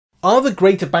Are the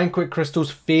greater Banquet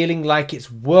crystals feeling like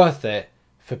it's worth it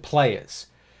for players?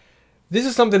 This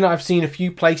is something that I've seen a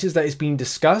few places that is being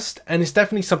discussed, and it's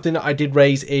definitely something that I did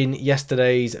raise in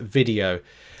yesterday's video.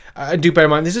 Do bear in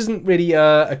mind, this isn't really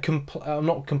I'm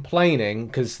not complaining,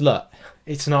 because look,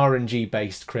 it's an RNG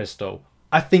based crystal.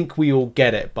 I think we all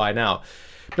get it by now.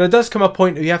 But it does come a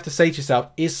point where you have to say to yourself,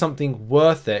 is something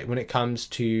worth it when it comes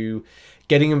to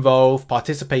getting involved,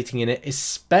 participating in it,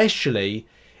 especially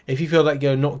if you feel like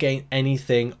you're not getting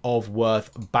anything of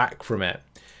worth back from it.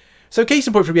 So case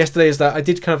in point from yesterday is that I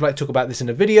did kind of like talk about this in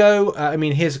a video. I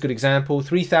mean, here's a good example.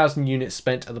 3,000 units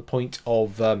spent at the point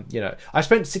of, you know, I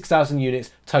spent 6,000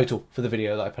 units total for the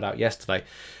video that I put out yesterday.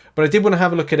 But I did want to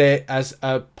have a look at it as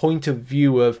a point of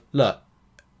view of, look,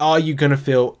 are you going to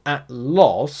feel at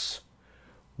loss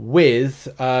with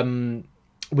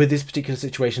this particular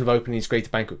situation of opening these greater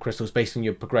Banquet crystals based on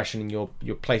your progression and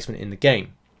your placement in the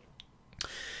game?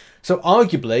 So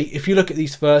arguably, if you look at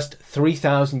these first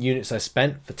 3,000 units I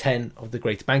spent for 10 of the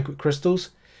greater Banquet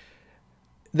crystals,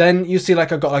 then you see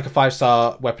like I got like a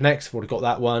 5-star Weapon X, I've already got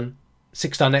that one.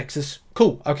 6-star Nexus,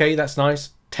 cool, okay, that's nice.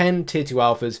 10 tier 2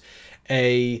 alphas,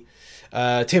 a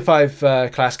tier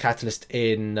 5 class catalyst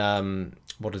in,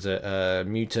 what is it,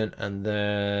 mutant, and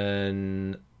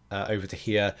then over to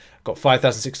here, got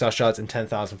 5,000 6-star shards and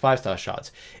 10,000 5-star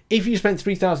shards. If you spent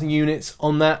 3,000 units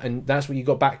on that and that's what you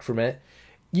got back from it,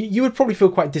 you would probably feel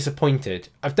quite disappointed.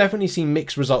 I've definitely seen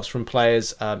mixed results from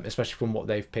players, especially from what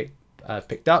they've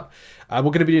picked up. We're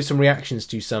going to be doing some reactions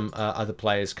to some other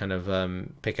players' kind of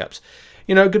pickups.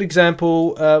 You know, a good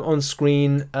example on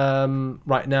screen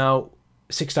right now,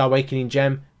 6-star Awakening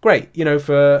Gem. Great, you know,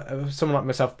 for someone like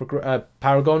myself,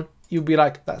 Paragon, you'd be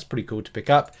like, that's pretty cool to pick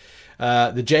up.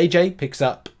 The JJ picks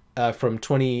up from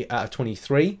 20 out of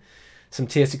 23. Some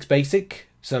tier 6 basic,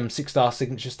 some 6-star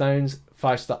signature stones,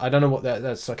 5-star. I don't know what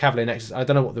that's a Cavalier Nexus. I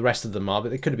don't know what the rest of them are, but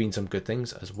there could have been some good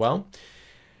things as well.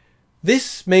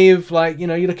 This may have, like, you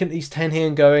know, you're looking at these 10 here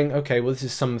and going, okay, well, this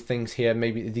is some things here.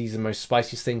 Maybe these are the most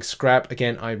spiciest things. Scrap,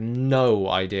 again, I have no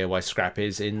idea why scrap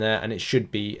is in there, and it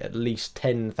should be at least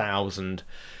 10,000.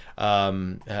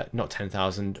 Not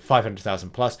 10,000, 500,000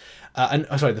 plus. And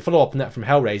sorry, the follow-up on that from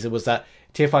Hellraiser was that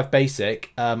tier 5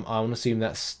 basic, I want to assume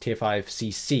that's tier 5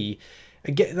 CC.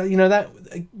 Again, you know, that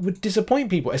would disappoint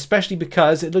people, especially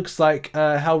because it looks like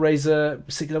Hellraiser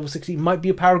level 60 might be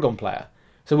a Paragon player.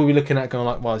 So we'll be looking at going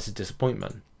like, well, this is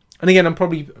disappointment. And again,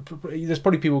 there's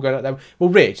probably people going like that. Well,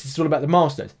 Rich, this is all about the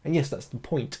milestones. And yes, that's the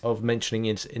point of mentioning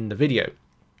it in the video.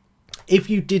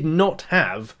 If you did not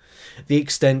have the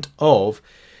extent of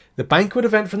the Banquet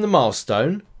event from the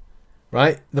milestone,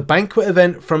 right? The Banquet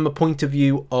event from a point of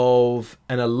view of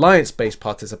an alliance-based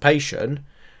participation,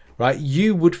 right?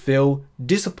 You would feel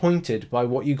disappointed by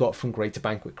what you got from greater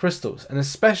Banquet crystals, and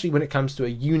especially when it comes to a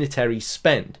unitary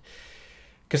spend.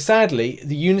 Because sadly,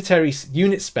 the unit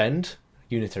spend,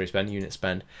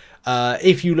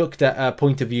 if you looked at a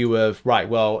point of view of, right,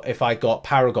 well, if I got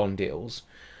Paragon deals,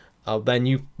 then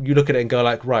you look at it and go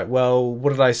like, right, well,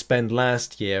 what did I spend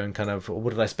last year, and kind of,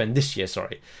 what did I spend this year?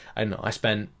 Sorry, I don't know, I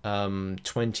spent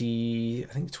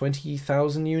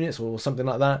 20,000 units or something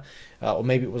like that, or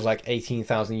maybe it was like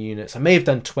 18,000 units. I may have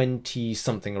done 20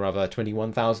 something or other,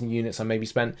 21,000 units I maybe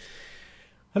spent.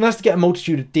 And that's to get a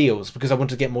multitude of deals, because I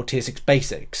wanted to get more tier 6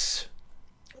 basics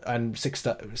and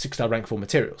 6-star rank 4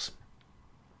 materials.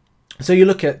 So you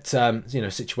look at you know,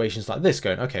 situations like this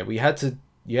going, okay, well, you had to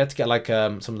get like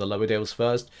some of the lower deals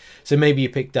first. So maybe you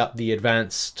picked up the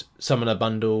advanced summoner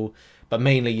bundle, but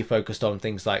mainly you focused on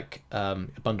things like a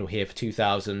bundle here for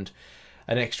 2,000,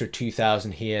 an extra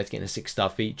 2,000 here to get a 6-star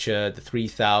feature, the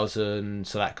 3,000,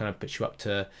 so that kind of puts you up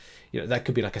to, you know, that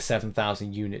could be like a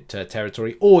 7,000 unit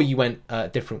territory, or you went a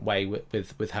different way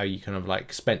with how you kind of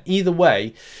like spent. Either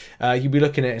way, you'd be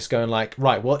looking at it as going like,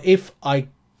 right, well, if I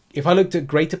looked at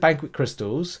greater Banquet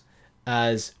crystals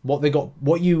as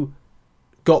what you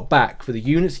got back for the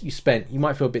units that you spent, you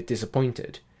might feel a bit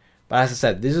disappointed. But as I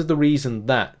said, this is the reason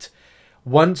that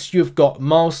once you've got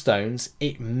milestones,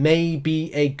 it may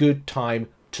be a good time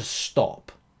to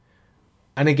stop.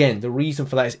 And again, the reason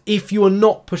for that is if you are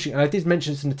not pushing, and I did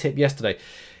mention this in the tip yesterday,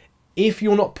 if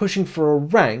you're not pushing for a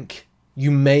rank,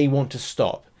 you may want to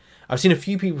stop. I've seen a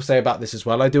few people say about this as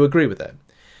well. I do agree with it.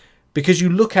 Because you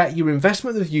look at your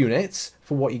investment of units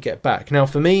for what you get back. Now,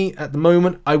 for me, at the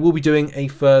moment, I will be doing a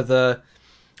further,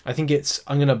 I think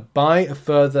I'm going to buy a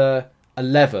further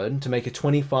 11 to make a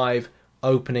 25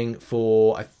 opening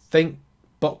for, I think,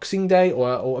 Boxing Day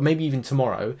or maybe even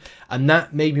tomorrow, and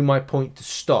that may be my point to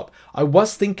stop. I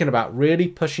was thinking about really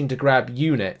pushing to grab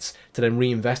units to then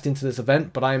reinvest into this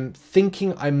event, but I'm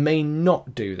thinking I may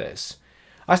not do this.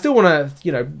 I still want to,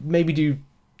 you know, maybe do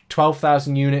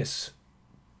 12,000 units,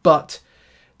 but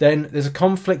then there's a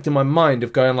conflict in my mind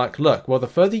of going like, look, well, the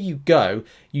further you go,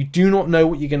 you do not know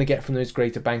what you're going to get from those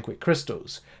greater Banquet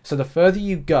crystals. So the further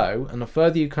you go and the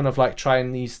further you kind of like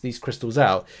trying these crystals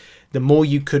out, the more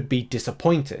you could be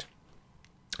disappointed,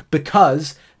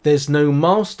 because there's no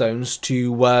milestones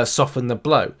to soften the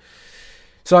blow.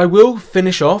 So I will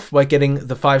finish off by getting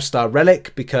the 5-star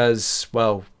relic because,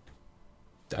 well,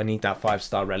 I need that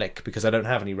 5-star relic because I don't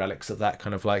have any relics of that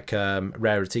kind of like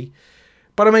rarity.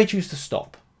 But I may choose to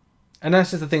stop. And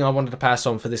that's just the thing I wanted to pass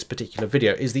on for this particular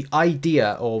video, is the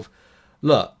idea of,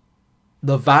 look,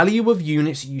 the value of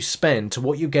units you spend to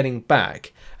what you're getting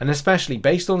back, and especially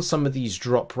based on some of these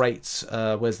drop rates.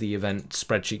 Where's the event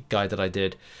spreadsheet guide that I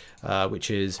did,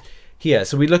 which is here.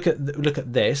 So we look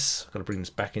at this. I've got to bring this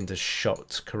back into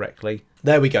shot correctly.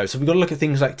 There we go. So we've got to look at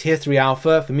things like tier 3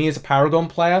 alpha. For me as a Paragon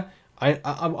player, I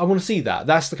want to see that.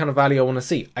 That's the kind of value I want to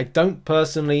see. I don't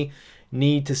personally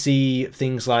need to see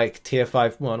things like tier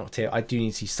 5, well, not tier, I do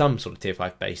need to see some sort of tier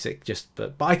 5 basic,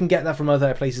 but I can get that from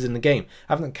other places in the game.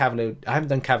 I haven't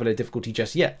done Cavalier difficulty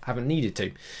just yet. I haven't needed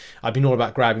to. I've been all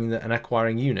about grabbing and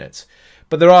acquiring units.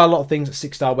 But there are a lot of things,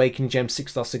 6-star Awakening Gems,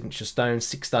 6-star Signature Stones,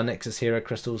 6-star Nexus Hero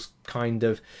Crystals, kind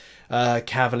of,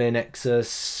 Cavalier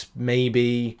Nexus,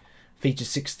 maybe, featured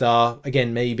 6-star,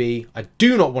 again, maybe. I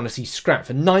do not want to see scrap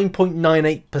for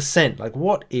 9.98%. Like,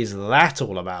 what is that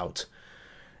all about?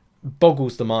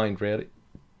 Boggles the mind, really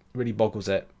boggles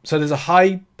it. So there's a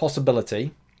high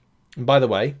possibility, and by the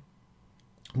way,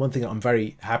 one thing that I'm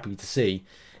very happy to see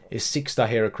is 6-star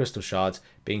Hero Crystal Shards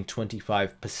being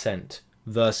 25%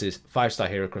 versus 5-star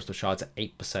Hero Crystal Shards at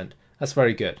 8%. That's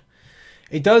very good.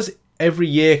 It does every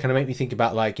year kind of make me think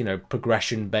about, like, you know,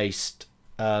 progression based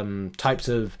types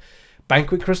of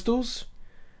Banquet crystals.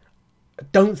 I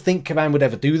don't think Command would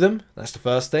ever do them. That's the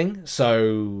first thing.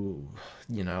 So,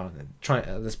 you know,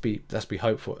 let's be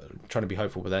hopeful. Trying to be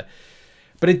hopeful with it.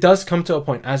 But it does come to a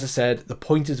point, as I said, the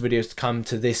point of this video is to come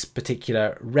to this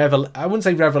particular I wouldn't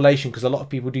say revelation, because a lot of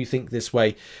people do think this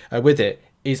way with it,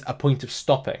 is a point of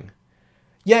stopping.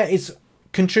 Yeah, it's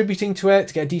contributing to it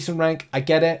to get a decent rank. I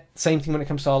get it. Same thing when it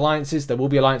comes to alliances. There will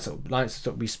be alliances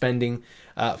that will be spending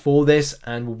for this,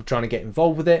 and we'll be trying to get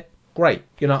involved with it. Great.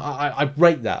 You know, I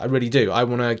rate that. I really do. I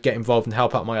want to get involved and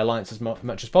help out my alliance as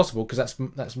much as possible, because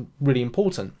that's really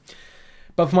important.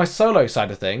 But for my solo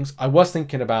side of things, I was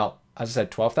thinking about, as I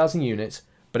said, 12,000 units,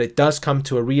 but it does come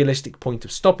to a realistic point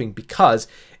of stopping, because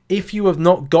if you have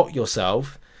not got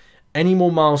yourself any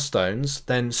more milestones,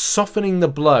 then softening the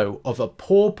blow of a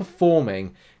poor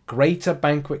performing greater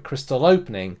Banquet crystal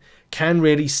opening can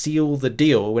really seal the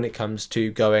deal when it comes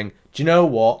to going, do you know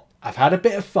what? I've had a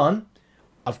bit of fun.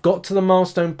 I've got to the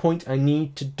milestone point I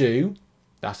need to do.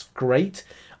 That's great.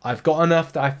 I've got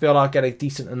enough that I feel I'll get a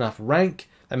decent enough rank,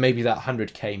 and maybe that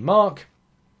 100k mark,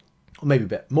 or maybe a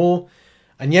bit more.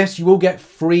 And yes, you will get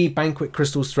free Banquet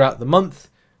crystals throughout the month.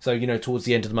 So, you know, towards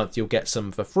the end of the month, you'll get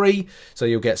some for free. So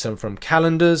you'll get some from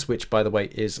calendars, which, by the way,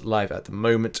 is live at the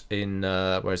moment in,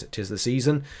 where is it? 'Tis the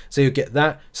Season. So you'll get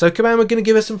that. So Command, we're going to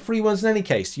give us some free ones in any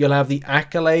case. You'll have the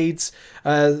accolades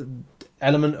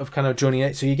element of kind of joining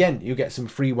it. So again, you'll get some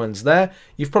free ones there.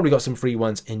 You've probably got some free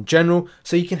ones in general.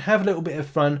 So you can have a little bit of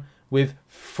fun with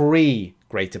free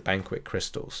Greater Banquet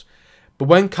crystals. But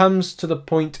when it comes to the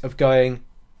point of going,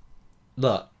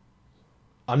 look,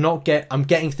 I'm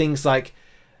getting things like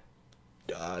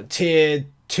tier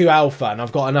 2 alpha, and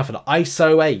I've got enough of the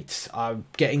ISO 8. I'm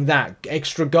getting that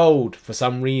extra gold for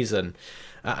some reason,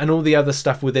 and all the other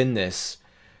stuff within this.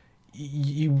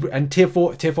 And tier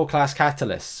 4 class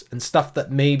catalysts and stuff that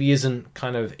maybe isn't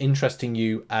kind of interesting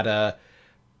you at a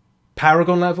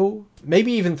Paragon level,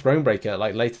 maybe even Thronebreaker,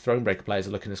 like later Thronebreaker players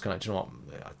are looking at this kind of, you know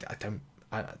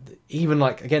what, even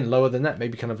like, again, lower than that,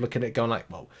 maybe kind of looking at it going like,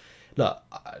 well, look,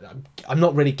 I'm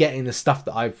not really getting the stuff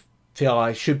that I feel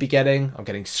I should be getting. I'm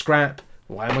getting scrap.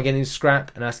 Why am I getting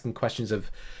scrap? And asking questions of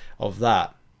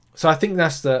that. So I think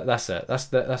that's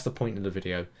the point of the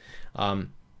video.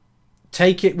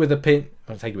 Take it with a pinch.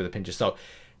 I'll take it with a pinch of salt.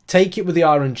 Take it with the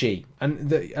RNG.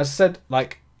 And as I said,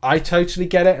 like, I totally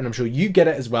get it, and I'm sure you get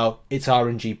it as well. It's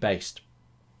RNG based.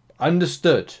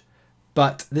 Understood.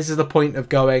 But this is the point of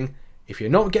going, if you're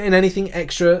not getting anything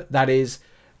extra that is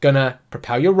gonna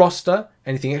propel your roster,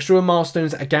 anything extra with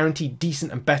milestones that are guaranteed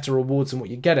decent and better rewards than what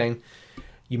you're getting,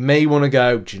 you may want to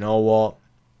go, do you know what?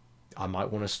 I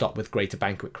might want to stop with Greater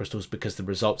Banquet crystals because the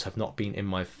results have not been in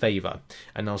my favor,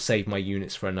 and I'll save my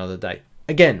units for another day.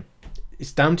 Again,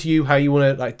 it's down to you how you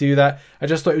want to do that. I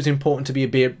just thought it was important to be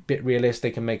a bit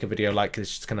realistic and make a video like this,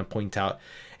 just kind of point out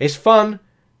it's fun,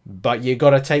 but you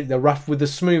got to take the rough with the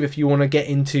smooth if you want to get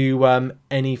into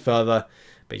any further,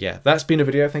 But yeah, that's been a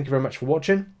video. Thank you very much for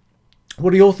watching.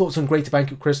 What are your thoughts on Greater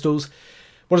Banquet crystals?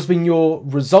 What has been your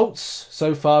results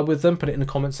so far with them? Put it in the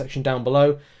comment section down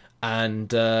below.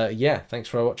 And yeah, thanks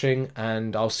for watching,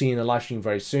 and I'll see you in a live stream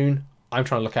very soon. I'm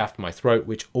trying to look after my throat,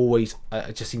 which always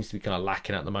it just seems to be kind of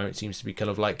lacking at the moment. It seems to be kind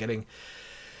of like getting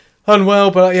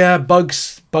unwell, but yeah,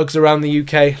 bugs around the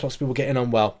UK. Lots of people getting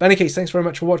unwell. But in any case, thanks very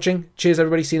much for watching. Cheers,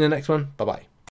 everybody. See you in the next one. Bye-bye.